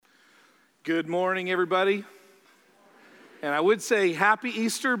Good morning, everybody. And I would say happy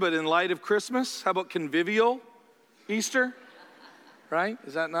Easter, but in light of Christmas, how about convivial Easter? Right?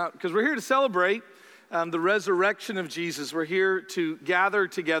 Is that not? Because we're here to celebrate the resurrection of Jesus. We're here to gather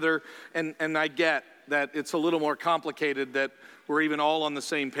together, and I get that it's a little more complicated that we're even all on the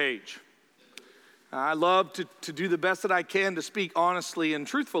same page. I love to do the best that I can to speak honestly and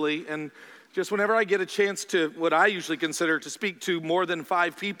truthfully, and just whenever I get a chance to, what I usually consider to speak to more than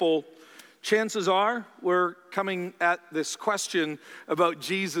 5 people, chances are we're coming at this question about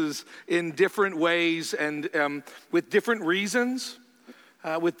Jesus in different ways and with different reasons,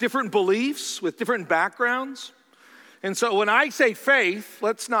 with different beliefs, with different backgrounds. And so when I say faith,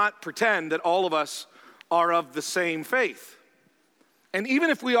 let's not pretend that all of us are of the same faith. And even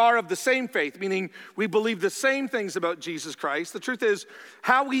if we are of the same faith, meaning we believe the same things about Jesus Christ, the truth is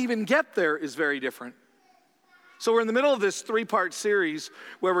how we even get there is very different. So we're in the middle of this 3-part series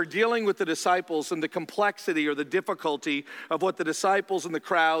where we're dealing with the disciples and the complexity or the difficulty of what the disciples and the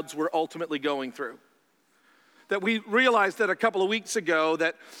crowds were ultimately going through. That we realized that a couple of weeks ago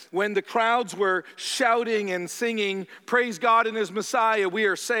that when the crowds were shouting and singing, "Praise God in His Messiah, we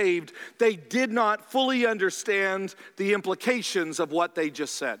are saved," they did not fully understand the implications of what they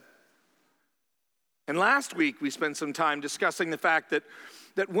just said. And last week we spent some time discussing the fact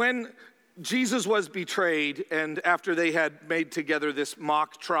that when Jesus was betrayed, and after they had made together this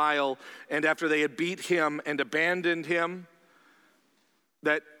mock trial, and after they had beat him and abandoned him,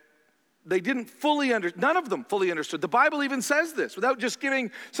 that they didn't none of them fully understood. The Bible even says this, without just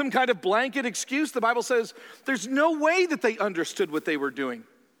giving some kind of blanket excuse. The Bible says there's no way that they understood what they were doing.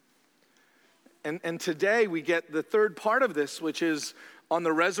 And today we get the third part of this, which is on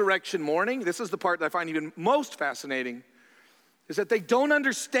the resurrection morning. This is the part that I find even most fascinating, is that they don't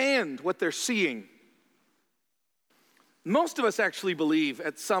understand what they're seeing. Most of us actually believe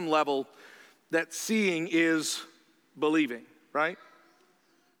at some level that seeing is believing, right?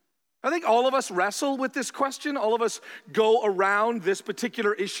 I think all of us wrestle with this question. All of us go around this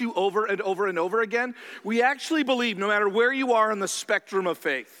particular issue over and over and over again. We actually believe, no matter where you are on the spectrum of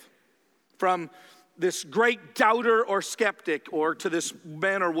faith, from this great doubter or skeptic or to this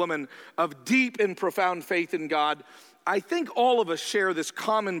man or woman of deep and profound faith in God, I think all of us share this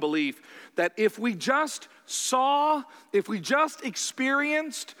common belief that if we just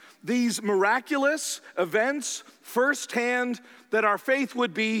experienced these miraculous events firsthand, that our faith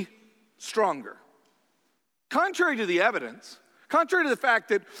would be stronger. Contrary to the evidence, contrary to the fact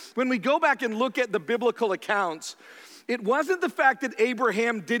that when we go back and look at the biblical accounts, it wasn't the fact that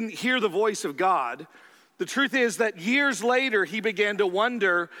Abraham didn't hear the voice of God. The truth is that years later, he began to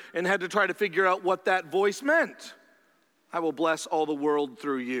wonder and had to try to figure out what that voice meant. "I will bless all the world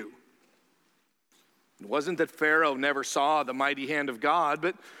through you." It wasn't that Pharaoh never saw the mighty hand of God,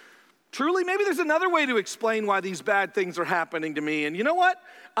 but truly, maybe there's another way to explain why these bad things are happening to me. And you know what?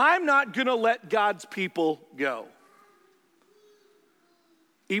 I'm not going to let God's people go.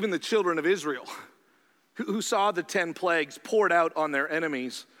 Even the children of Israel, who saw the 10 plagues poured out on their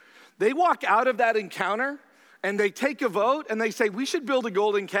enemies, they walk out of that encounter and they take a vote and they say, we should build a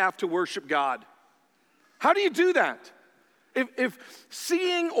golden calf to worship God. How do you do that? If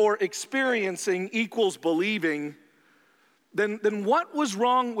seeing or experiencing equals believing, then what was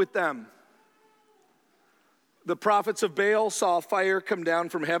wrong with them? The prophets of Baal saw fire come down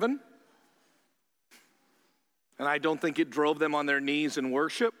from heaven, and I don't think it drove them on their knees in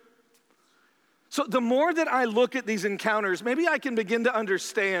worship. So the more that I look at these encounters, maybe I can begin to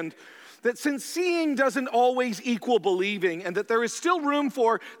understand that since seeing doesn't always equal believing, and that there is still room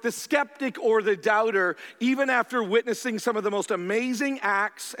for the skeptic or the doubter, even after witnessing some of the most amazing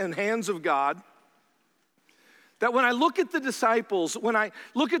acts and hands of God, that when I look at the disciples, when I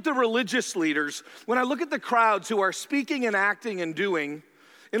look at the religious leaders, when I look at the crowds who are speaking and acting and doing,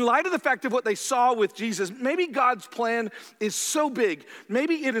 in light of the fact of what they saw with Jesus, maybe God's plan is so big,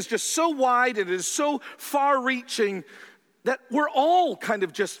 maybe it is just so wide, and it is so far-reaching that we're all kind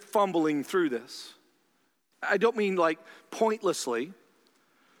of just fumbling through this. I don't mean like pointlessly,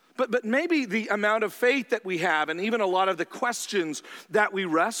 but maybe the amount of faith that we have and even a lot of the questions that we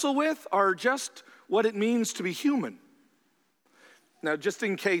wrestle with are just what it means to be human. Now, just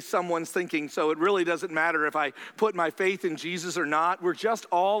in case someone's thinking, so it really doesn't matter if I put my faith in Jesus or not, we're just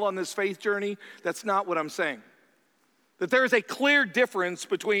all on this faith journey. That's not what I'm saying. That there is a clear difference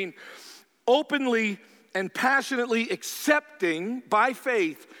between openly and passionately accepting by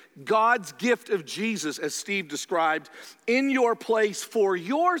faith God's gift of Jesus, as Steve described, in your place for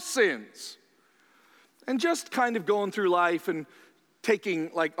your sins, and just kind of going through life and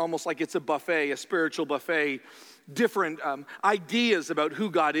taking almost like it's a buffet, a spiritual buffet, different ideas about who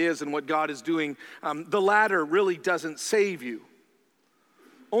God is and what God is doing, the latter really doesn't save you.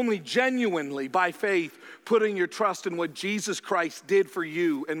 Only genuinely, by faith, putting your trust in what Jesus Christ did for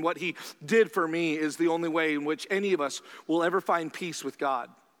you and what he did for me is the only way in which any of us will ever find peace with God.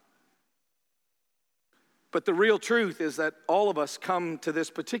 But the real truth is that all of us come to this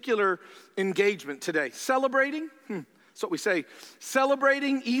particular engagement today. Celebrating, that's what we say,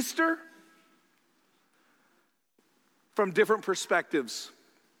 celebrating Easter from different perspectives,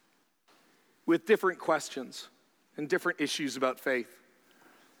 with different questions and different issues about faith.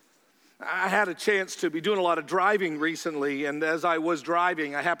 I had a chance to be doing a lot of driving recently, and as I was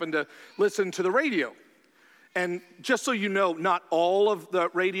driving, I happened to listen to the radio. And just so you know, not all of the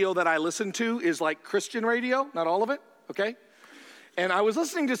radio that I listen to is like Christian radio, not all of it, okay? And I was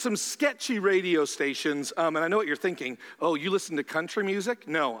listening to some sketchy radio stations, and I know what you're thinking. Oh, you listen to country music?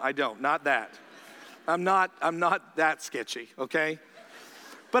 No, I don't, not that. I'm not that sketchy, okay?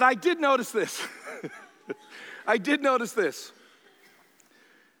 But I did notice this.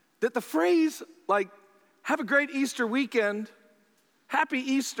 That the phrase, like, have a great Easter weekend, happy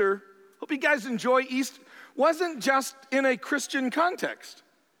Easter, hope you guys enjoy Easter, wasn't just in a Christian context.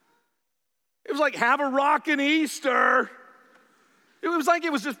 It was like, have a rockin' Easter. It was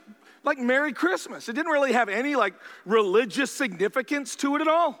just like Merry Christmas. It didn't really have any, like, religious significance to it at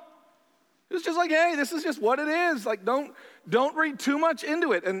all. It was just like, hey, this is just what it is. Like, don't read too much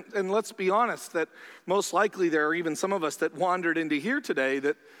into it. And let's be honest, that most likely there are even some of us that wandered into here today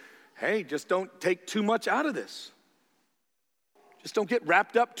that, hey, just don't take too much out of this. Just don't get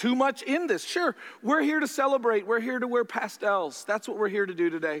wrapped up too much in this. Sure, we're here to celebrate. We're here to wear pastels. That's what we're here to do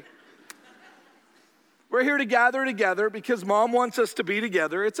today. We're here to gather together because Mom wants us to be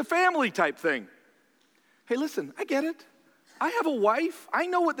together. It's a family type thing. Hey, listen, I get it. I have a wife. I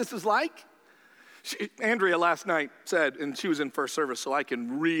know what this is like. Andrea last night said, and she was in first service, so I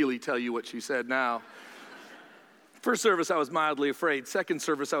can really tell you what she said now. First service, I was mildly afraid. Second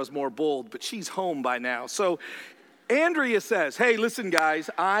service, I was more bold, but she's home by now. So Andrea says, hey, listen, guys,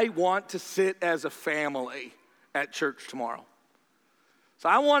 I want to sit as a family at church tomorrow. So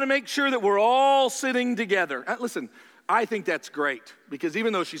I want to make sure that we're all sitting together. Listen, I think that's great, because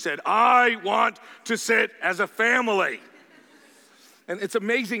even though she said, I want to sit as a family, and it's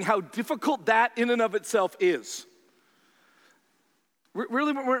amazing how difficult that in and of itself is.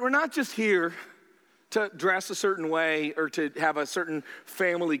 We're not just here to dress a certain way or to have a certain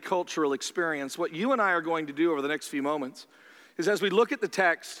family cultural experience. What you and I are going to do over the next few moments is, as we look at the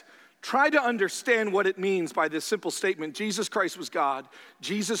text, try to understand what it means by this simple statement: Jesus Christ was God.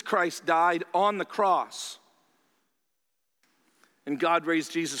 Jesus Christ died on the cross. And God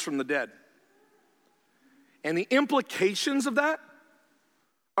raised Jesus from the dead. And the implications of that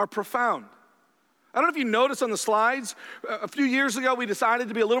are profound. I don't know if you noticed on the slides, a few years ago we decided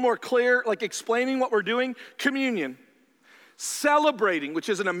to be a little more clear, like explaining what we're doing. Communion. Celebrating, which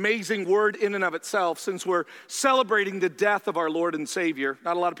is an amazing word in and of itself, since we're celebrating the death of our Lord and Savior.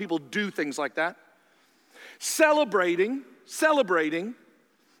 Not a lot of people do things like that. Celebrating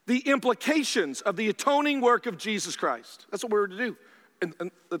the implications of the atoning work of Jesus Christ. That's what we're to do.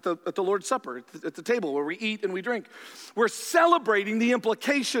 At the Lord's Supper, at the table where we eat and we drink. We're celebrating the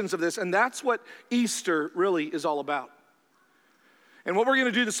implications of this, and that's what Easter really is all about. And what we're going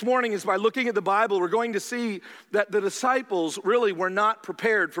to do this morning is, by looking at the Bible, we're going to see that the disciples really were not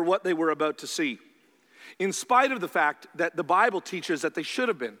prepared for what they were about to see, in spite of the fact that the Bible teaches that they should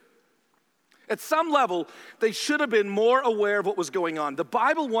have been. At some level, they should have been more aware of what was going on. The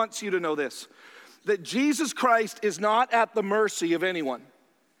Bible wants you to know this: that Jesus Christ is not at the mercy of anyone.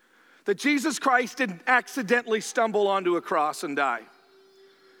 That Jesus Christ didn't accidentally stumble onto a cross and die.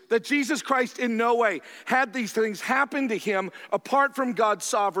 That Jesus Christ in no way had these things happen to him apart from God's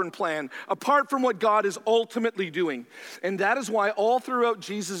sovereign plan, apart from what God is ultimately doing. And that is why all throughout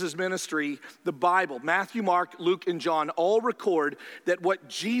Jesus' ministry, the Bible, Matthew, Mark, Luke, and John, all record that what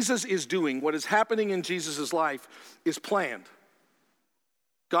Jesus is doing, what is happening in Jesus' life, is planned.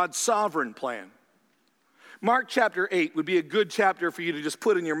 God's sovereign plan. Mark chapter 8 would be a good chapter for you to just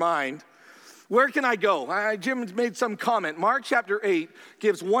put in your mind. Where can I go? Jim made some comment. Mark chapter 8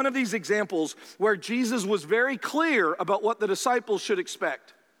 gives one of these examples where Jesus was very clear about what the disciples should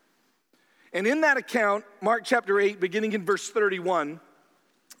expect. And in that account, Mark chapter 8, beginning in verse 31,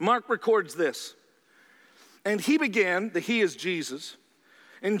 Mark records this. And he is Jesus,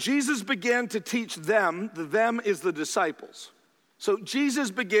 and Jesus began to teach them, the them is the disciples. So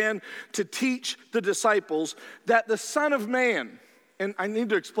Jesus began to teach the disciples that the Son of Man, And I need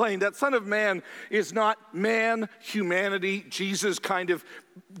to explain that Son of Man is not man, humanity, Jesus kind of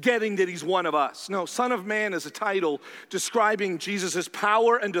getting that he's one of us. No, Son of Man is a title describing Jesus'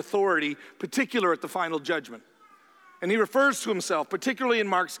 power and authority, particular at the final judgment. And he refers to himself, particularly in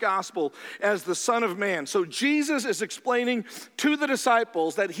Mark's gospel, as the Son of Man. So Jesus is explaining to the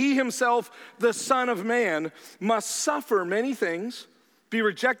disciples that he himself, the Son of Man, must suffer many things, be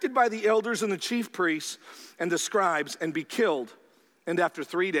rejected by the elders and the chief priests and the scribes, and be killed, and after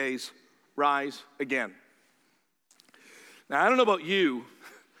 3 days, rise again. Now, I don't know about you.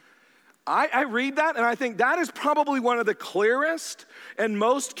 I read that and I think that is probably one of the clearest and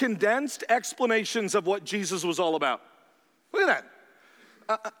most condensed explanations of what Jesus was all about. Look at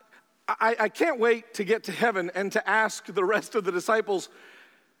that. I can't wait to get to heaven and to ask the rest of the disciples,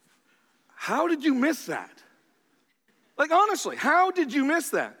 how did you miss that? Like, honestly, how did you miss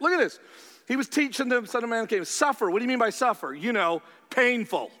that? Look at this. He was teaching the Son of Man came, suffer. What do you mean by suffer? You know,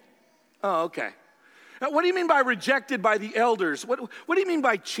 painful. Oh, okay. Now, what do you mean by rejected by the elders? What do you mean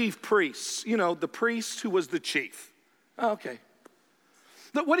by chief priests? You know, the priest who was the chief. Oh, okay.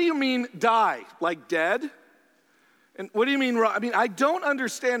 What do you mean die? Like dead? And what do you mean? I mean, I don't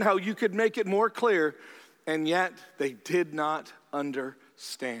understand how you could make it more clear, and yet they did not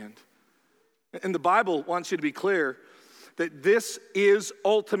understand. And the Bible wants you to be clear that this is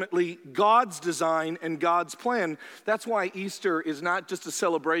ultimately God's design and God's plan. That's why Easter is not just a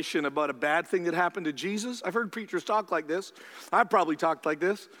celebration about a bad thing that happened to Jesus. I've heard preachers talk like this. I've probably talked like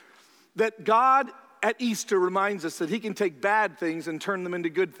this. That God at Easter reminds us that he can take bad things and turn them into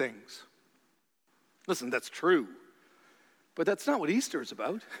good things. Listen, that's true. But that's not what Easter is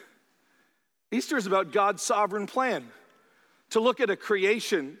about. Easter is about God's sovereign plan. To look at a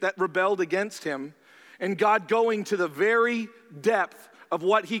creation that rebelled against him and God going to the very depth of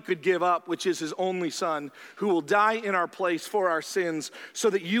what he could give up, which is his only son, who will die in our place for our sins so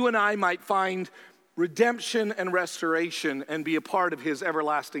that you and I might find redemption and restoration and be a part of his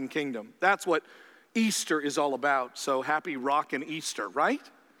everlasting kingdom. That's what Easter is all about. So happy rockin' Easter, right?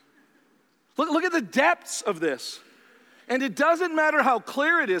 Look at the depths of this. And it doesn't matter how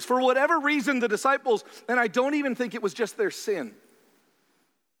clear it is. For whatever reason, the disciples, and I don't even think it was just their sin.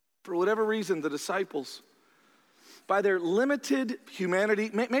 For whatever reason, the disciples, by their limited humanity,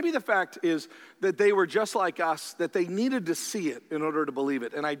 maybe the fact is that they were just like us, that they needed to see it in order to believe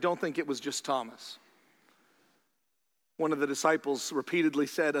it. And I don't think it was just Thomas. One of the disciples repeatedly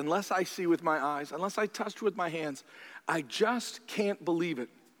said, unless I see with my eyes, unless I touch with my hands, I just can't believe it.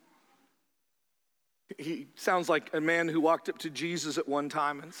 He sounds like a man who walked up to Jesus at one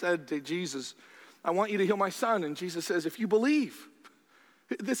time and said to Jesus, I want you to heal my son. And Jesus says, if you believe,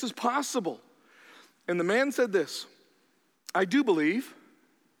 this is possible. And the man said this, I do believe.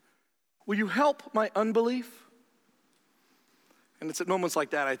 Will you help my unbelief? And it's at moments like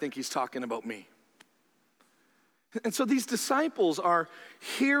that I think he's talking about me. And so these disciples are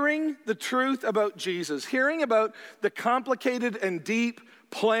hearing the truth about Jesus, hearing about the complicated and deep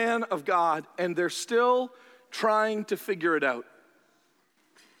plan of God, and they're still trying to figure it out.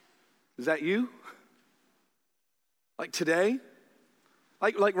 Is that you? Like today?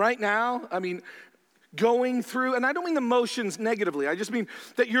 Like right now? I mean, going through, and I don't mean the motions negatively, I just mean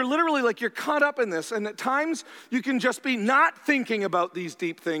that you're literally like you're caught up in this, and at times you can just be not thinking about these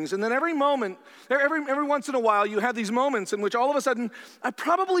deep things, and then every moment, every once in a while you have these moments in which all of a sudden I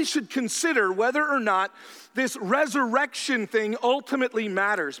probably should consider whether or not this resurrection thing ultimately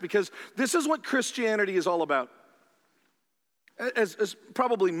matters, because this is what Christianity is all about. As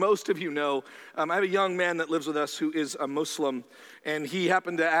probably most of you know, I have a young man that lives with us who is a Muslim, and he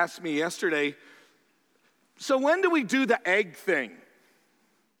happened to ask me yesterday, so when do we do the egg thing?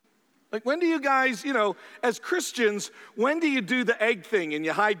 Like when do you guys, as Christians, when do you do the egg thing and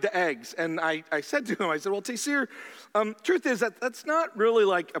you hide the eggs? And I said to him, I said, well, Taysir, truth is that's not really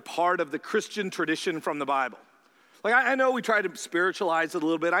like a part of the Christian tradition from the Bible. Like I know we try to spiritualize it a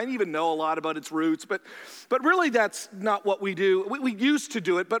little bit. I didn't even know a lot about its roots, but really that's not what we do. We used to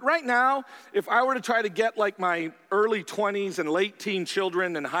do it, but right now, if I were to try to get like my early 20s and late teen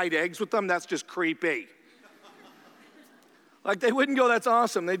children and hide eggs with them, that's just creepy. Like they wouldn't go, that's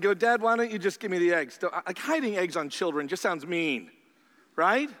awesome. They'd go, Dad, why don't you just give me the eggs? Like hiding eggs on children just sounds mean,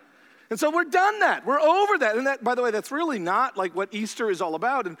 right? And so we're done that. We're over that. And that, by the way, that's really not like what Easter is all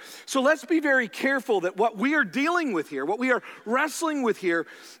about. And so let's be very careful that what we are dealing with here, what we are wrestling with here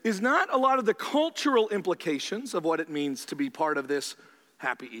is not a lot of the cultural implications of what it means to be part of this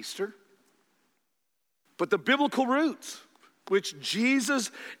happy Easter, but the biblical roots. which Jesus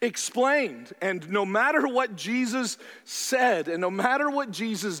explained. And no matter what Jesus said, and no matter what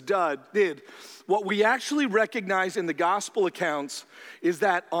Jesus did, what we actually recognize in the gospel accounts is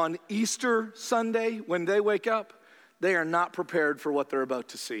that on Easter Sunday, when they wake up, they are not prepared for what they're about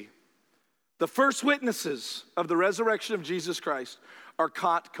to see. The first witnesses of the resurrection of Jesus Christ are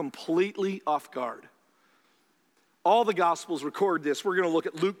caught completely off guard. All the Gospels record this. We're going to look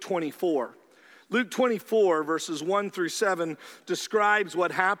at Luke 24. Luke 24, verses 1 through 7, describes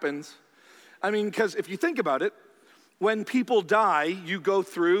what happens. I mean, because if you think about it, when people die, you go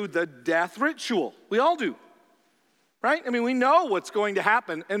through the death ritual. We all do, right? I mean, we know what's going to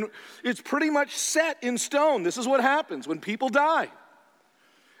happen, and it's pretty much set in stone. This is what happens when people die.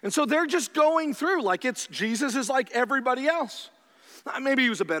 And so they're just going through like Jesus is like everybody else. Maybe he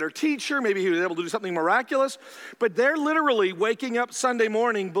was a better teacher, maybe he was able to do something miraculous, but they're literally waking up Sunday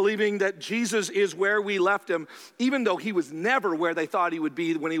morning believing that Jesus is where we left him, even though he was never where they thought he would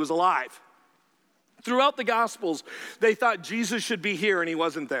be when he was alive. Throughout the Gospels, they thought Jesus should be here and he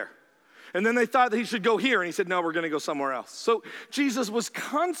wasn't there. And then they thought that he should go here, and he said, no, we're going to go somewhere else. So Jesus was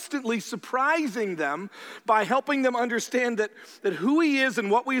constantly surprising them by helping them understand that who he is and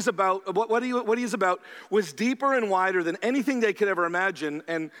what he is about was deeper and wider than anything they could ever imagine.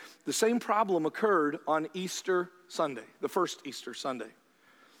 And the same problem occurred on Easter Sunday, the first Easter Sunday.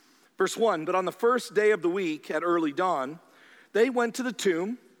 Verse 1, but on the first day of the week at early dawn, they went to the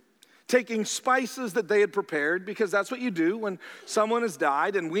tomb, taking spices that they had prepared, because that's what you do when someone has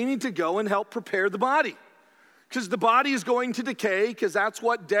died, and we need to go and help prepare the body. Because the body is going to decay, because that's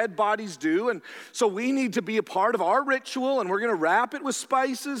what dead bodies do, and so we need to be a part of our ritual, and we're going to wrap it with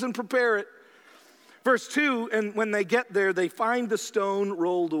spices and prepare it. Verse 2, and when they get there, they find the stone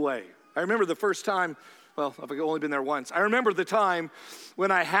rolled away. I remember the first time, well, I've only been there once. I remember the time when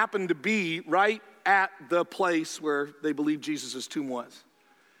I happened to be right at the place where they believe Jesus' tomb was.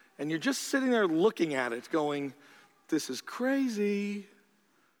 And you're just sitting there looking at it going, this is crazy.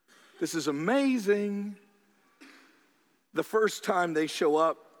 This is amazing. The first time they show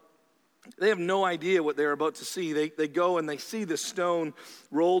up, they have no idea what they're about to see. They go and they see the stone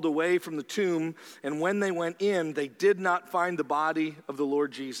rolled away from the tomb. And when they went in, they did not find the body of the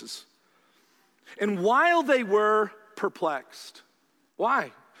Lord Jesus. And while they were perplexed,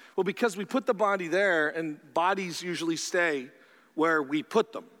 why? Well, because we put the body there, and bodies usually stay where we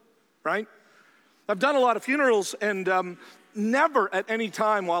put them. Right? I've done a lot of funerals, and never at any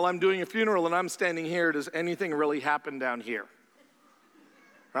time while I'm doing a funeral and I'm standing here does anything really happen down here.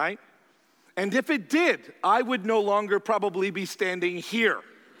 Right? And if it did, I would no longer probably be standing here.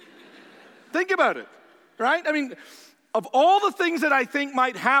 Think about it. Right? I mean, of all the things that I think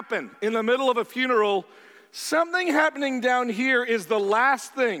might happen in the middle of a funeral, something happening down here is the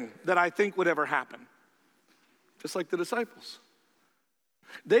last thing that I think would ever happen. Just like the disciples.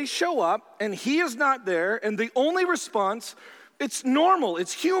 They show up, and he is not there, and the only response, it's normal,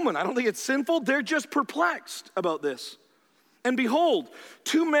 it's human. I don't think it's sinful. They're just perplexed about this. And behold,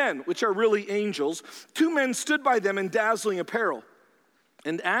 two men, which are really angels, two men stood by them in dazzling apparel.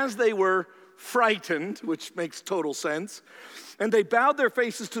 And as they were frightened, which makes total sense, and they bowed their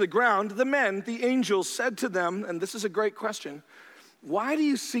faces to the ground, the men, the angels, said to them, and this is a great question, why do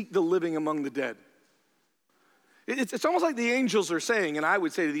you seek the living among the dead? It's almost like the angels are saying, and I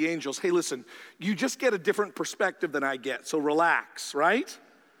would say to the angels, hey, listen, you just get a different perspective than I get, so relax, right?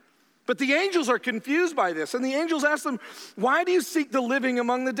 But the angels are confused by this, and the angels ask them, why do you seek the living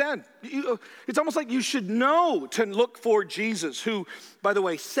among the dead? It's almost like you should know to look for Jesus, who, by the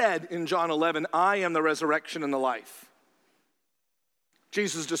way, said in John 11, I am the resurrection and the life.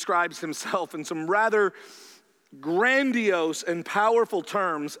 Jesus describes himself in some rather grandiose and powerful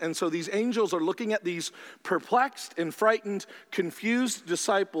terms, and so these angels are looking at these perplexed and frightened, confused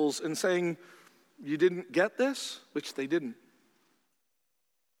disciples and saying, you didn't get this? Which they didn't.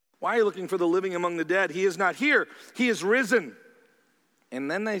 Why are you looking for the living among the dead? He is not here. He is risen.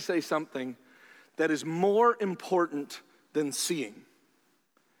 And then they say something that is more important than seeing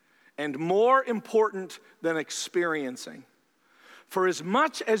and more important than experiencing. For as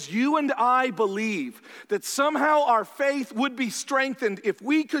much as you and I believe that somehow our faith would be strengthened if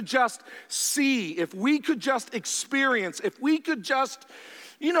we could just see, if we could just experience, if we could just,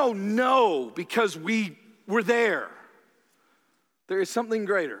 know because we were there, there is something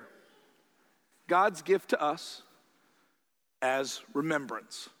greater. God's gift to us as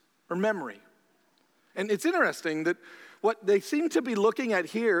remembrance or memory. And it's interesting that what they seem to be looking at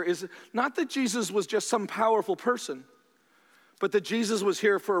here is not that Jesus was just some powerful person, but that Jesus was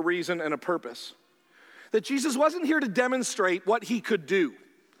here for a reason and a purpose. That Jesus wasn't here to demonstrate what he could do.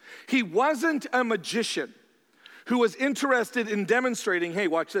 He wasn't a magician who was interested in demonstrating, hey,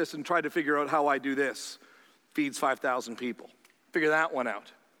 watch this and try to figure out how I do this. Feeds 5,000 people. Figure that one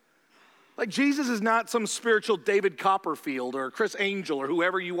out. Like, Jesus is not some spiritual David Copperfield or Chris Angel or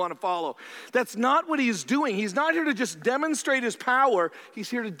whoever you want to follow. That's not what he's doing. He's not here to just demonstrate his power. He's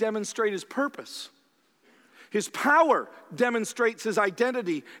here to demonstrate his purpose. His power demonstrates his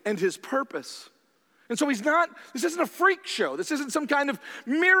identity and his purpose. And so this isn't a freak show. This isn't some kind of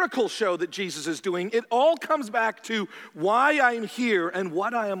miracle show that Jesus is doing. It all comes back to why I'm here and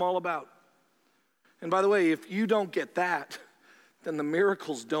what I am all about. And by the way, if you don't get that, then the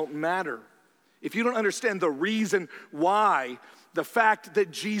miracles don't matter. If you don't understand the reason why, the fact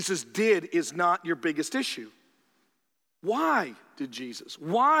that Jesus did is not your biggest issue. Why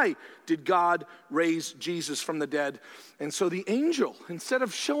did God raise Jesus from the dead? And so the angel, instead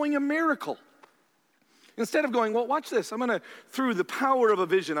of showing a miracle, instead of going, well, watch this, through the power of a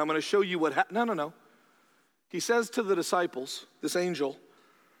vision, I'm going to show you what happened. No. He says to the disciples, this angel,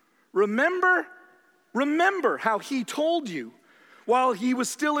 remember how he told you while he was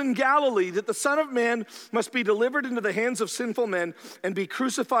still in Galilee that the Son of Man must be delivered into the hands of sinful men and be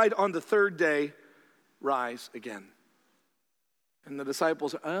crucified on the third day, rise again. And the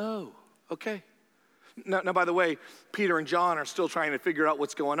disciples, oh, okay. Now, by the way, Peter and John are still trying to figure out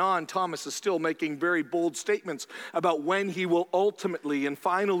what's going on. Thomas is still making very bold statements about when he will ultimately and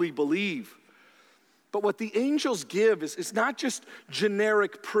finally believe. But what the angels give is not just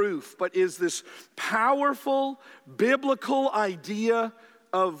generic proof, but is this powerful biblical idea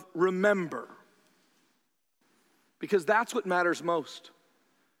of remember. Because that's what matters most.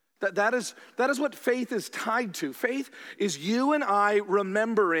 That is what faith is tied to. Faith is you and I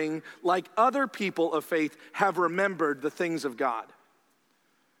remembering like other people of faith have remembered the things of God.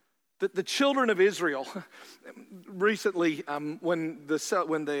 The children of Israel, recently when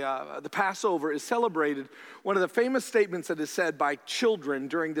the Passover is celebrated, one of the famous statements that is said by children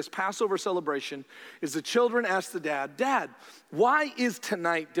during this Passover celebration is the children ask the Dad, why is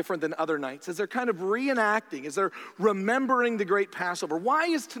tonight different than other nights? As they're kind of reenacting, as they're remembering the great Passover, why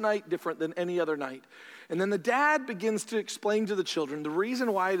is tonight different than any other night? And then the dad begins to explain to the children the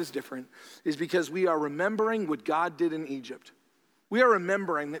reason why it is different is because we are remembering what God did in Egypt. We are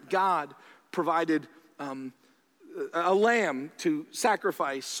remembering that God provided a lamb to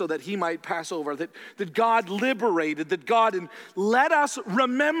sacrifice so that he might pass over, that God liberated, that God, and let us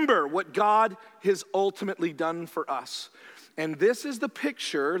remember what God has ultimately done for us. And this is the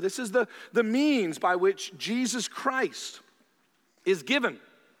picture, this is the means by which Jesus Christ is given,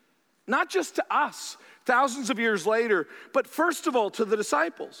 not just to us thousands of years later, but first of all to the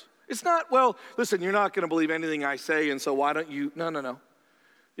disciples. It's not, well, listen, you're not going to believe anything I say, and so why don't you? No.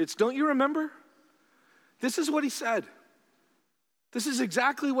 It's, don't you remember? This is what he said. This is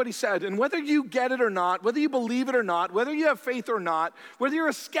exactly what he said. And whether you get it or not, whether you believe it or not, whether you have faith or not, whether you're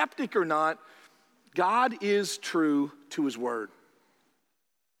a skeptic or not, God is true to his word.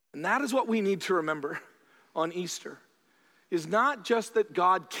 And that is what we need to remember on Easter, is not just that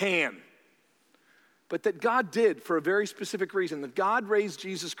God can, but that God did for a very specific reason, that God raised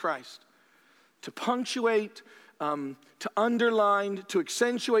Jesus Christ to punctuate, to underline, to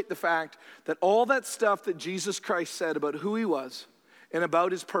accentuate the fact that all that stuff that Jesus Christ said about who he was and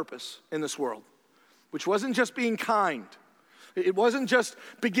about his purpose in this world, which wasn't just being kind, it wasn't just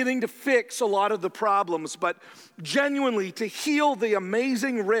beginning to fix a lot of the problems, but genuinely to heal the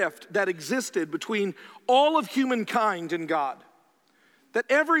amazing rift that existed between all of humankind and God. That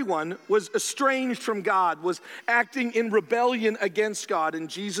everyone was estranged from God, was acting in rebellion against God, and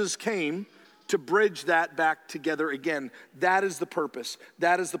Jesus came to bridge that back together again. That is the purpose.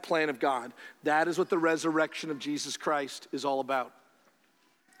 That is the plan of God. That is what the resurrection of Jesus Christ is all about.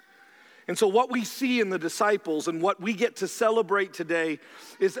 And so what we see in the disciples and what we get to celebrate today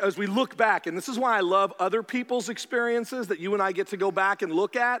is, as we look back, and this is why I love other people's experiences that you and I get to go back and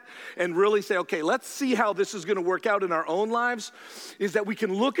look at and really say, okay, let's see how this is going to work out in our own lives, is that we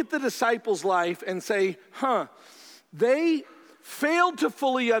can look at the disciples' life and say, they failed to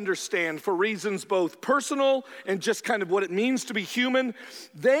fully understand, for reasons both personal and just kind of what it means to be human,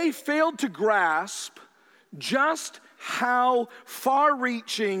 they failed to grasp just how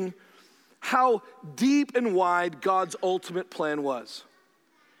far-reaching, how deep and wide God's ultimate plan was.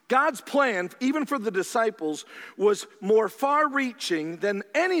 God's plan, even for the disciples, was more far-reaching than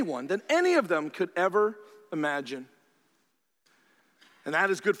any of them could ever imagine. And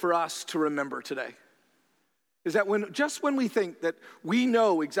that is good for us to remember today. Is that when we think that we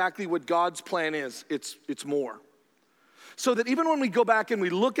know exactly what God's plan is, it's more. So that even when we go back and we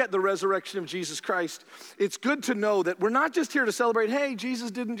look at the resurrection of Jesus Christ, it's good to know that we're not just here to celebrate, hey,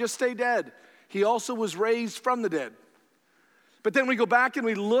 Jesus didn't just stay dead. he also was raised from the dead. But then we go back and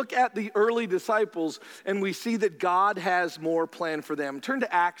we look at the early disciples and we see that God has more planned for them. Turn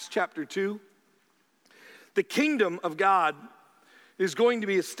to Acts chapter 2. The kingdom of God is going to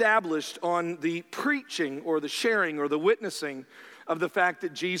be established on the preaching or the sharing or the witnessing of the fact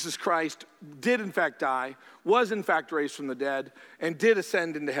that Jesus Christ did in fact die, was in fact raised from the dead, and did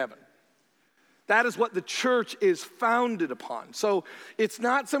ascend into heaven. That is what the church is founded upon. So it's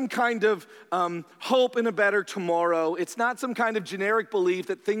not some kind of hope in a better tomorrow. It's not some kind of generic belief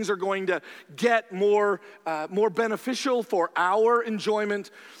that things are going to get more beneficial for our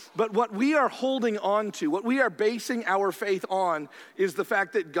enjoyment. But what we are holding on to, what we are basing our faith on, is the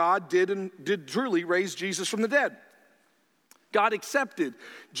fact that God did truly raise Jesus from the dead. God accepted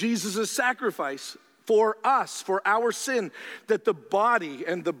Jesus' sacrifice for us, for our sin, that the body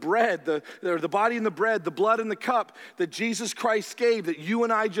and the bread, the body and the bread, the blood and the cup that Jesus Christ gave, that you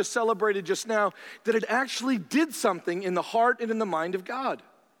and I just celebrated just now, that it actually did something in the heart and in the mind of God.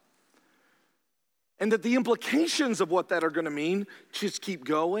 And that the implications of what that are going to mean just keep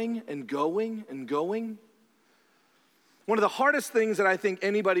going and going and going. One of the hardest things that I think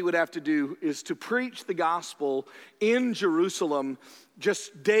anybody would have to do is to preach the gospel in Jerusalem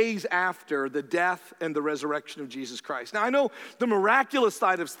just days after the death and the resurrection of Jesus Christ. Now, I know the miraculous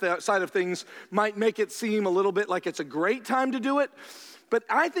side of things might make it seem a little bit like it's a great time to do it, but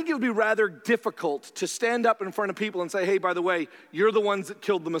I think it would be rather difficult to stand up in front of people and say, hey, by the way, you're the ones that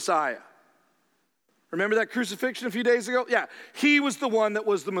killed the Messiah. Remember that crucifixion a few days ago? Yeah, he was the one that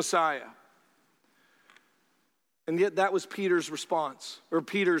was the Messiah. And yet that was Peter's response, or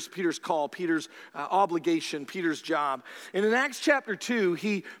Peter's call, Peter's obligation, Peter's job. And in Acts chapter 2,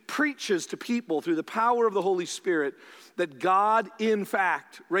 he preaches to people through the power of the Holy Spirit that God, in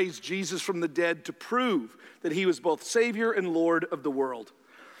fact, raised Jesus from the dead to prove that he was both Savior and Lord of the world.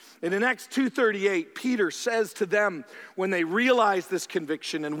 And in Acts 2:38, Peter says to them when they realize this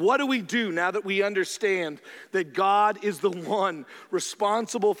conviction, and what do we do now that we understand that God is the one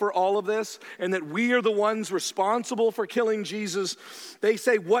responsible for all of this and that we are the ones responsible for killing Jesus? They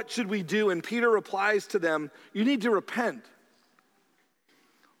say, what should we do? And Peter replies to them, you need to repent,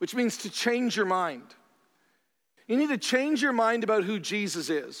 which means to change your mind. You need to change your mind about who Jesus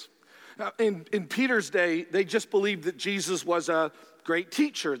is. In Peter's day, they just believed that Jesus was a great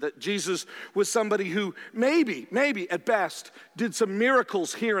teacher, that Jesus was somebody who maybe at best did some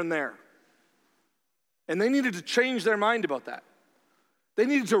miracles here and there. And they needed to change their mind about that. They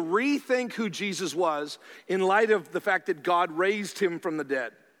needed to rethink who Jesus was in light of the fact that God raised him from the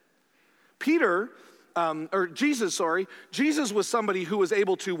dead. Jesus was somebody who was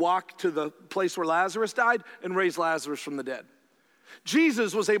able to walk to the place where Lazarus died and raise Lazarus from the dead.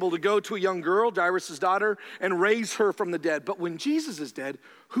 Jesus was able to go to a young girl, Jairus' daughter, and raise her from the dead. But when Jesus is dead,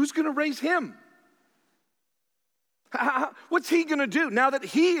 who's going to raise him? What's he going to do now that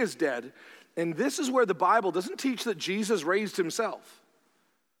he is dead? And this is where the Bible doesn't teach that Jesus raised himself.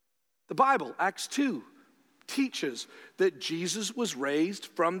 The Bible, Acts 2, teaches that Jesus was raised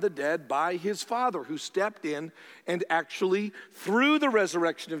from the dead by his Father, who stepped in and actually, through the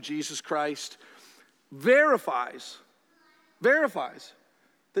resurrection of Jesus Christ, verifies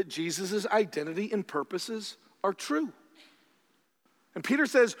that Jesus' identity and purposes are true. And Peter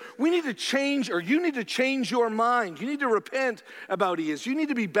says, you need to change your mind. You need to repent about who he is. You need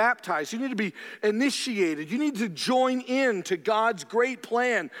to be baptized. You need to be initiated. You need to join in to God's great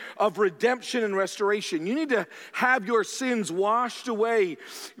plan of redemption and restoration. You need to have your sins washed away.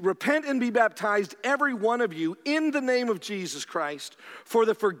 Repent and be baptized, every one of you, in the name of Jesus Christ, for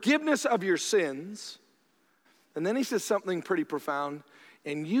the forgiveness of your sins. And then he says something pretty profound,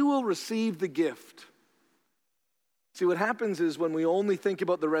 and you will receive the gift. See, what happens is when we only think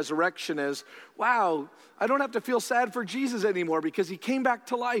about the resurrection as, wow, I don't have to feel sad for Jesus anymore because he came back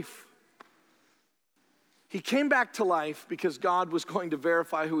to life. He came back to life because God was going to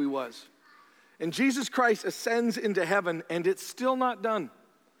verify who he was. And Jesus Christ ascends into heaven, and it's still not done.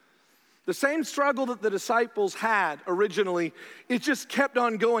 The same struggle that the disciples had originally, it just kept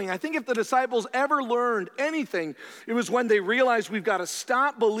on going. I think if the disciples ever learned anything, it was when they realized we've got to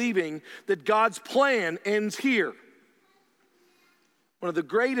stop believing that God's plan ends here. One of the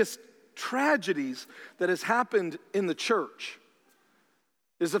greatest tragedies that has happened in the church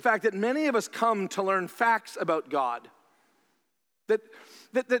is the fact that many of us come to learn facts about God.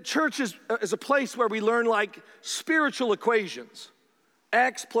 That church is a place where we learn like spiritual equations.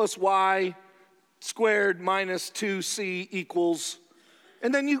 X plus Y squared minus 2C equals.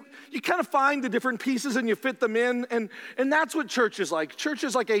 And then you kind of find the different pieces and you fit them in. And that's what church is like. Church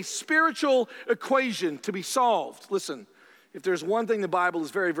is like a spiritual equation to be solved. Listen, if there's one thing the Bible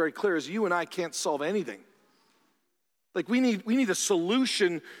is very, very clear, is you and I can't solve anything. Like we need a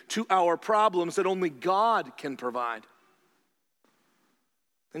solution to our problems that only God can provide.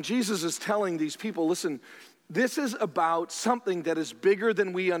 And Jesus is telling these people, listen, this is about something that is bigger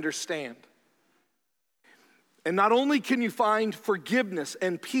than we understand. And not only can you find forgiveness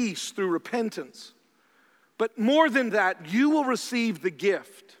and peace through repentance, but more than that, you will receive the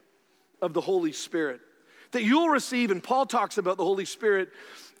gift of the Holy Spirit. That you'll receive, and Paul talks about the Holy Spirit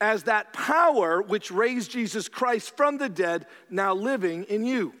as that power which raised Jesus Christ from the dead, now living in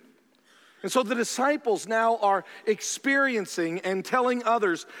you. And so the disciples now are experiencing and telling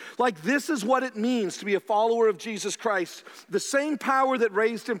others, like, this is what it means to be a follower of Jesus Christ. The same power that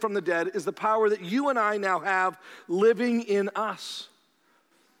raised him from the dead is the power that you and I now have living in us.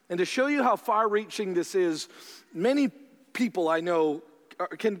 And to show you how far-reaching this is, many people I know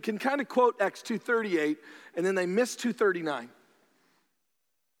can kind of quote Acts 2:38, and then they miss 2:39.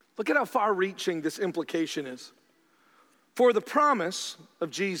 Look at how far-reaching this implication is. For the promise of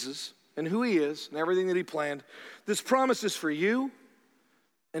Jesus and who he is and everything that he planned, this promise is for you,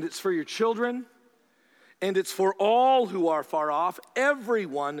 and it's for your children, and it's for all who are far off,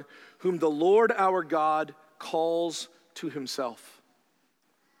 everyone whom the Lord our God calls to himself.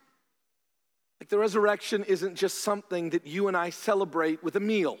 Like the resurrection isn't just something that you and I celebrate with a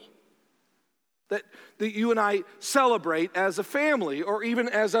meal. That you and I celebrate as a family or even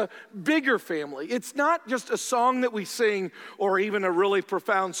as a bigger family. It's not just a song that we sing or even a really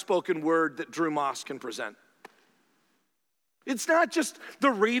profound spoken word that Drew Moss can present. It's not just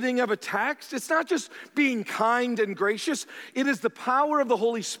the reading of a text. It's not just being kind and gracious. It is the power of the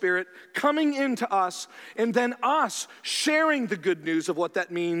Holy Spirit coming into us and then us sharing the good news of what that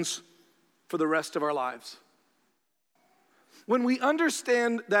means for the rest of our lives. When we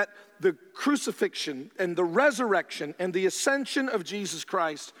understand that the crucifixion and the resurrection and the ascension of Jesus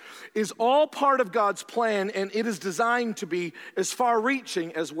Christ is all part of God's plan, and it is designed to be as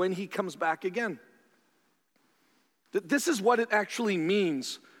far-reaching as when he comes back again. That this is what it actually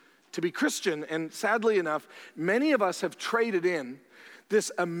means to be Christian, and sadly enough, many of us have traded in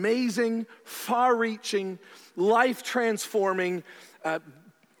this amazing, far-reaching, life-transforming,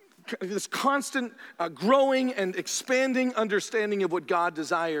 this constant growing and expanding understanding of what God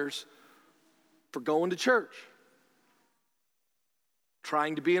desires for going to church,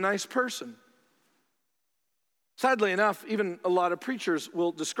 trying to be a nice person. Sadly enough, even a lot of preachers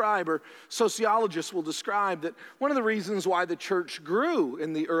will describe, or sociologists will describe, that one of the reasons why the church grew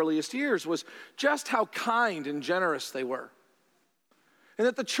in the earliest years was just how kind and generous they were. And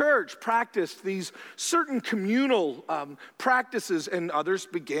that the church practiced these certain communal practices, and others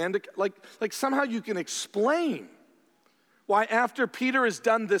began to, like somehow you can explain why after Peter has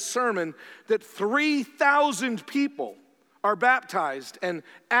done this sermon that 3,000 people are baptized and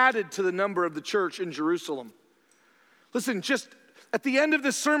added to the number of the church in Jerusalem. Listen, just at the end of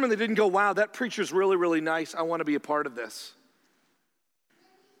this sermon, they didn't go, wow, that preacher's really, really nice. I want to be a part of this.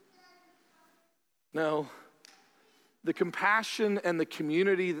 No. The compassion and the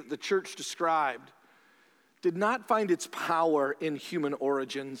community that the church described did not find its power in human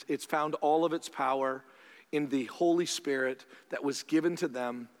origins. It's found all of its power in the Holy Spirit that was given to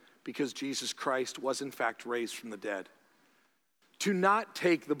them because Jesus Christ was in fact raised from the dead. Do not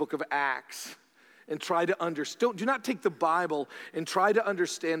take the book of Acts and try to understand, do not take the Bible and try to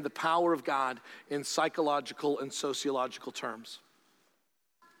understand the power of God in psychological and sociological terms.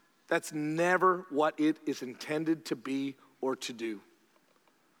 That's never what it is intended to be or to do.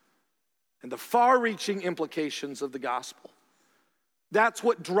 And the far-reaching implications of the gospel, that's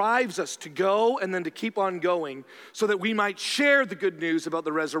what drives us to go and then to keep on going so that we might share the good news about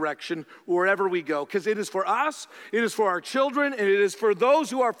the resurrection wherever we go. Because it is for us, it is for our children, and it is for those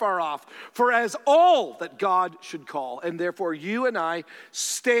who are far off. For as all that God should call. And therefore you and I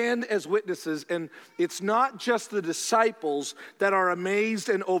stand as witnesses. And it's not just the disciples that are amazed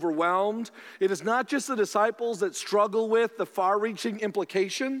and overwhelmed. It is not just the disciples that struggle with the far-reaching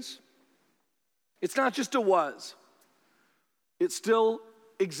implications. It's not just a was. It still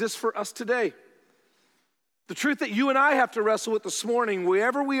exists for us today. The truth that you and I have to wrestle with this morning,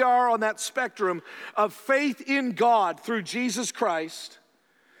 wherever we are on that spectrum of faith in God through Jesus Christ,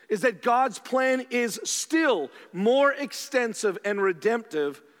 is that God's plan is still more extensive and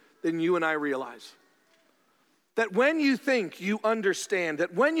redemptive than you and I realize. That when you think you understand,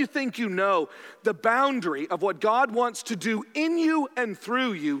 that when you think you know the boundary of what God wants to do in you and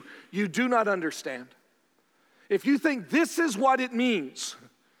through you, you do not understand. If you think this is what it means,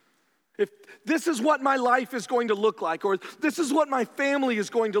 if this is what my life is going to look like, or this is what my family is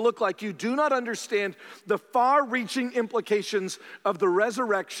going to look like, you do not understand the far-reaching implications of the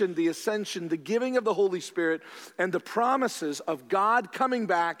resurrection, the ascension, the giving of the Holy Spirit, and the promises of God coming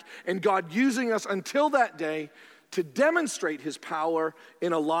back and God using us until that day to demonstrate his power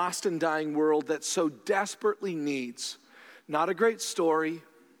in a lost and dying world that so desperately needs not a great story,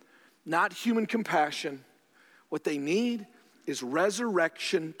 not human compassion. What they need is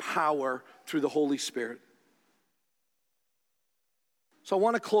resurrection power through the Holy Spirit. So I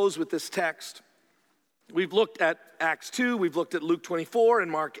want to close with this text. We've looked at Acts 2, we've looked at Luke 24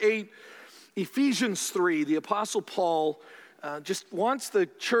 and Mark 8. Ephesians 3, the Apostle Paul just wants the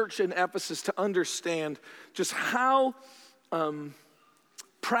church in Ephesus to understand just how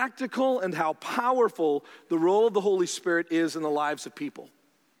practical and how powerful the role of the Holy Spirit is in the lives of people.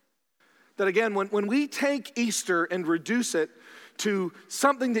 That again, when we take Easter and reduce it to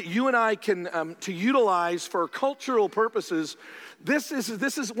something that you and I can to utilize for cultural purposes, this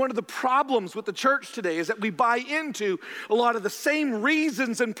is one of the problems with the church today, is that we buy into a lot of the same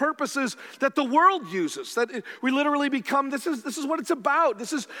reasons and purposes that the world uses. That we literally become, this is what it's about.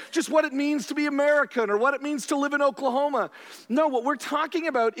 This is just what it means to be American or what it means to live in Oklahoma. No, what we're talking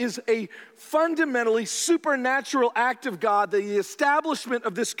about is a fundamentally supernatural act of God, the establishment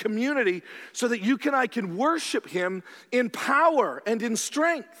of this community so that you and I can worship him in power and in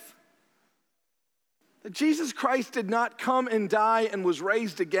strength. That Jesus Christ did not come and die and was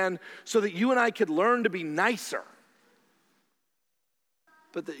raised again so that you and I could learn to be nicer,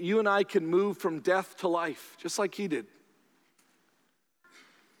 but that you and I can move from death to life, just like he did.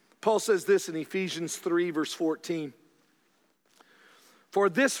 Paul says this in Ephesians 3, verse 14. For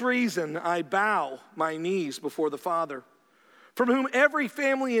this reason I bow my knees before the Father, from whom every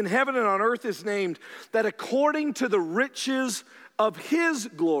family in heaven and on earth is named, that according to the riches of his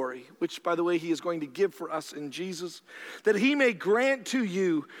glory, which, by the way, he is going to give for us in Jesus, that he may grant to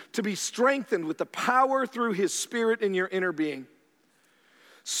you to be strengthened with the power through his Spirit in your inner being,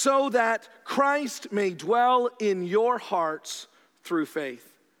 so that Christ may dwell in your hearts through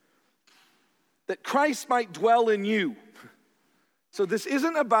faith. That Christ might dwell in you. So this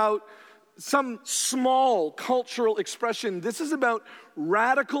isn't about some small cultural expression. This is about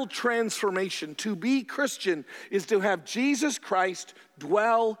radical transformation. To be Christian is to have Jesus Christ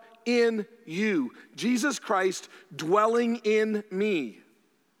dwell in you. Jesus Christ dwelling in me.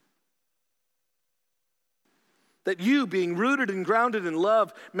 That you, being rooted and grounded in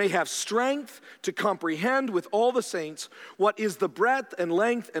love, may have strength to comprehend with all the saints what is the breadth and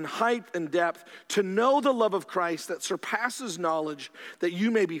length and height and depth, to know the love of Christ that surpasses knowledge, that you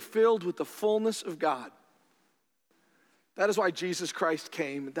may be filled with the fullness of God. That is why Jesus Christ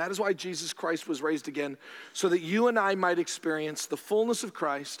came. That is why Jesus Christ was raised again, so that you and I might experience the fullness of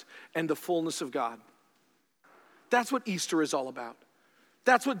Christ and the fullness of God. That's what Easter is all about.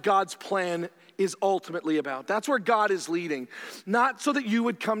 That's what God's plan is ultimately about. That's where God is leading. Not so that you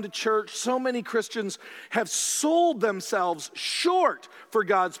would come to church. So many Christians have sold themselves short for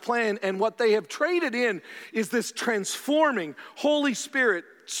God's plan, and what they have traded in is this transforming Holy Spirit,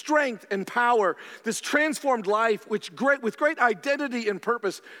 strength and power, this transformed life with great identity and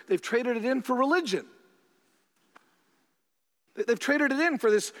purpose. They've traded it in for religion. They've traded it in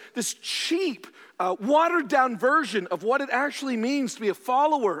for this cheap, watered down version of what it actually means to be a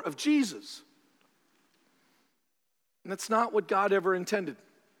follower of Jesus. And that's not what God ever intended.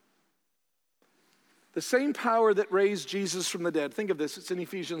 The same power that raised Jesus from the dead, think of this, it's in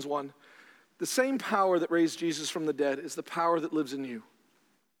Ephesians 1. The same power that raised Jesus from the dead is the power that lives in you.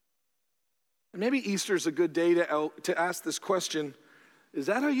 And maybe Easter is a good day to ask this question, is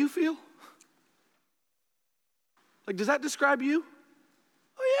that how you feel? Like, does that describe you?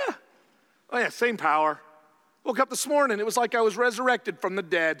 Oh yeah, same power. Woke up this morning, it was like I was resurrected from the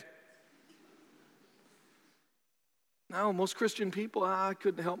dead. No, most Christian people, I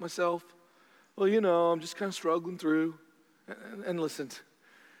couldn't help myself. Well, I'm just kind of struggling through. And listen,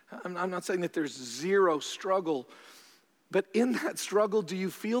 I'm not saying that there's zero struggle, but in that struggle, do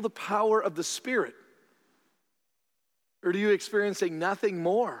you feel the power of the Spirit? Or do you experience nothing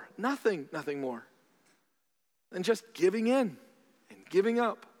more than just giving in and giving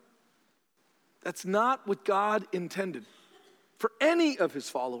up? That's not what God intended for any of his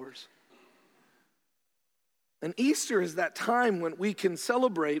followers. And Easter is that time when we can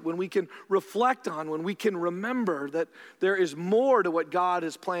celebrate, when we can reflect on, when we can remember that there is more to what God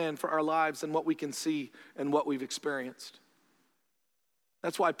has planned for our lives than what we can see and what we've experienced.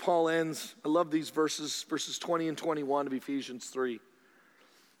 That's why Paul ends, I love these verses 20 and 21 of Ephesians 3.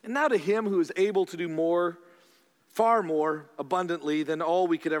 And now to him who is able to do more far more abundantly than all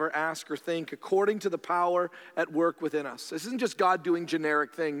we could ever ask or think, according to the power at work within us. This isn't just God doing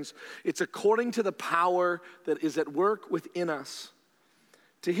generic things. It's according to the power that is at work within us.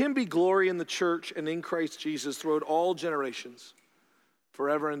 To him be glory in the church and in Christ Jesus throughout all generations,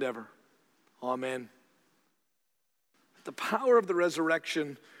 forever and ever. Amen. The power of the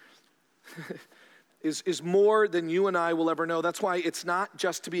resurrection is more than you and I will ever know. That's why it's not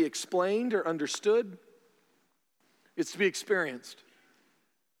just to be explained or understood. It's to be experienced.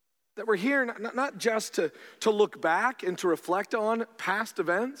 That we're here not just to look back and to reflect on past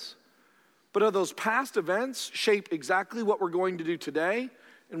events, but how those past events shape exactly what we're going to do today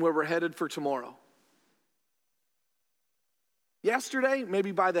and where we're headed for tomorrow. Yesterday,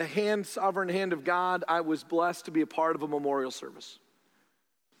 maybe by the sovereign hand of God, I was blessed to be a part of a memorial service.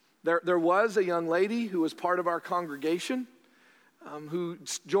 There was a young lady who was part of our congregation who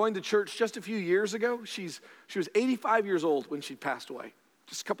joined the church just a few years ago. She was 85 years old when she passed away,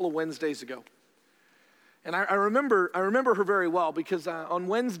 just a couple of Wednesdays ago. And I remember her very well because on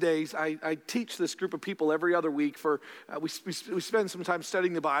Wednesdays, I teach this group of people every other week we spend some time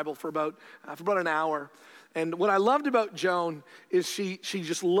studying the Bible for about an hour. And what I loved about Joan is she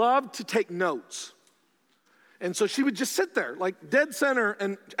just loved to take notes. And so she would just sit there, like dead center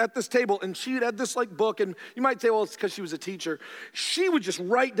and at this table, and she had this like book, and you might say, well, it's because she was a teacher. She would just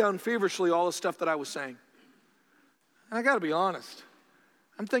write down feverishly all the stuff that I was saying. And I got to be honest.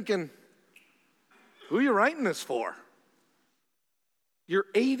 I'm thinking, who are you writing this for? You're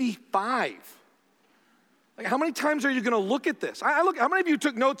 85. Like, how many times are you going to look at this? How many of you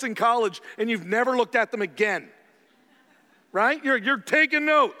took notes in college and you've never looked at them again? Right? You're taking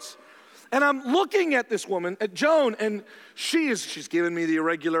notes. And I'm looking at this woman, at Joan, and she's giving me the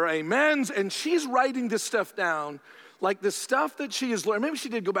irregular amens, and she's writing this stuff down, like the stuff that she has learned. Maybe she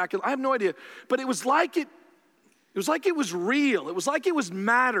did go back, I have no idea. But it was like it was real. It was like it was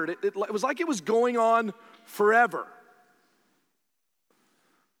mattered. It was like it was going on forever.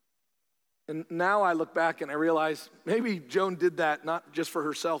 And now I look back and I realize maybe Joan did that not just for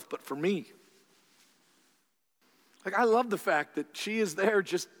herself, but for me. Like, I love the fact that she is there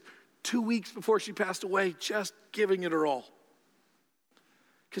just 2 weeks before she passed away, just giving it her all.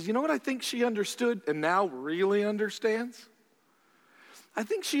 Because you know what I think she understood and now really understands? I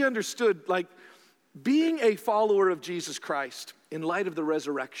think she understood, like, being a follower of Jesus Christ in light of the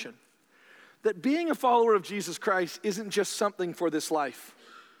resurrection. That being a follower of Jesus Christ isn't just something for this life.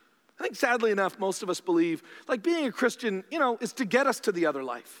 I think sadly enough, most of us believe, like, being a Christian, is to get us to the other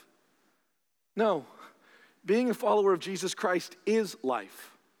life. No, being a follower of Jesus Christ is life.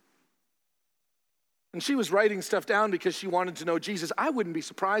 And she was writing stuff down because she wanted to know Jesus. I wouldn't be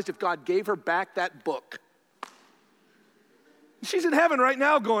surprised if God gave her back that book. She's in heaven right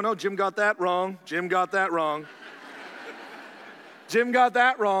now going, oh, Jim got that wrong. Jim got that wrong. Jim got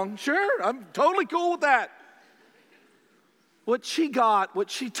that wrong. Sure, I'm totally cool with that. What she got, what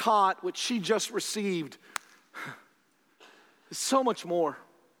she taught, what she just received is so much more.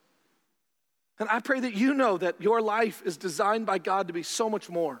 And I pray that you know that your life is designed by God to be so much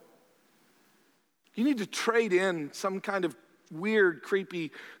more. You need to trade in some kind of weird,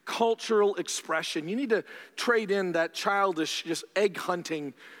 creepy cultural expression. You need to trade in that childish, just egg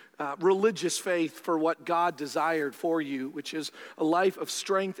hunting, religious faith for what God desired for you, which is a life of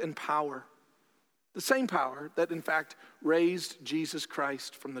strength and power. The same power that, in fact, raised Jesus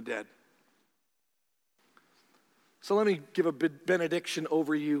Christ from the dead. So let me give a benediction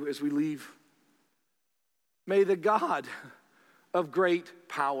over you as we leave. May the God of great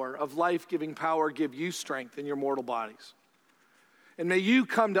power, of life-giving power, give you strength in your mortal bodies. And may you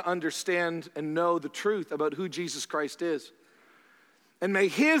come to understand and know the truth about who Jesus Christ is. And may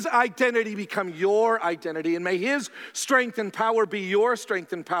his identity become your identity. And may his strength and power be your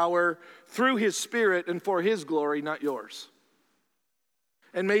strength and power through his Spirit and for his glory, not yours.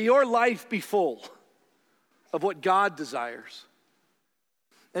 And may your life be full of what God desires.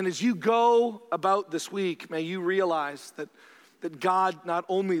 And as you go about this week, may you realize that God not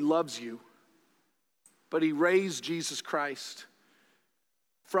only loves you, but he raised Jesus Christ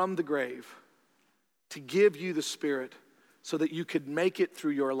from the grave to give you the Spirit so that you could make it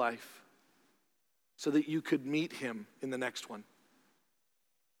through your life, so that you could meet him in the next one.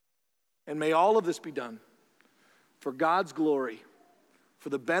 And may all of this be done for God's glory, for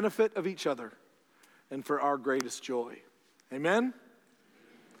the benefit of each other, and for our greatest joy. Amen?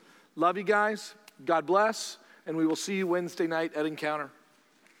 Love you guys. God bless. And we will see you Wednesday night at Encounter.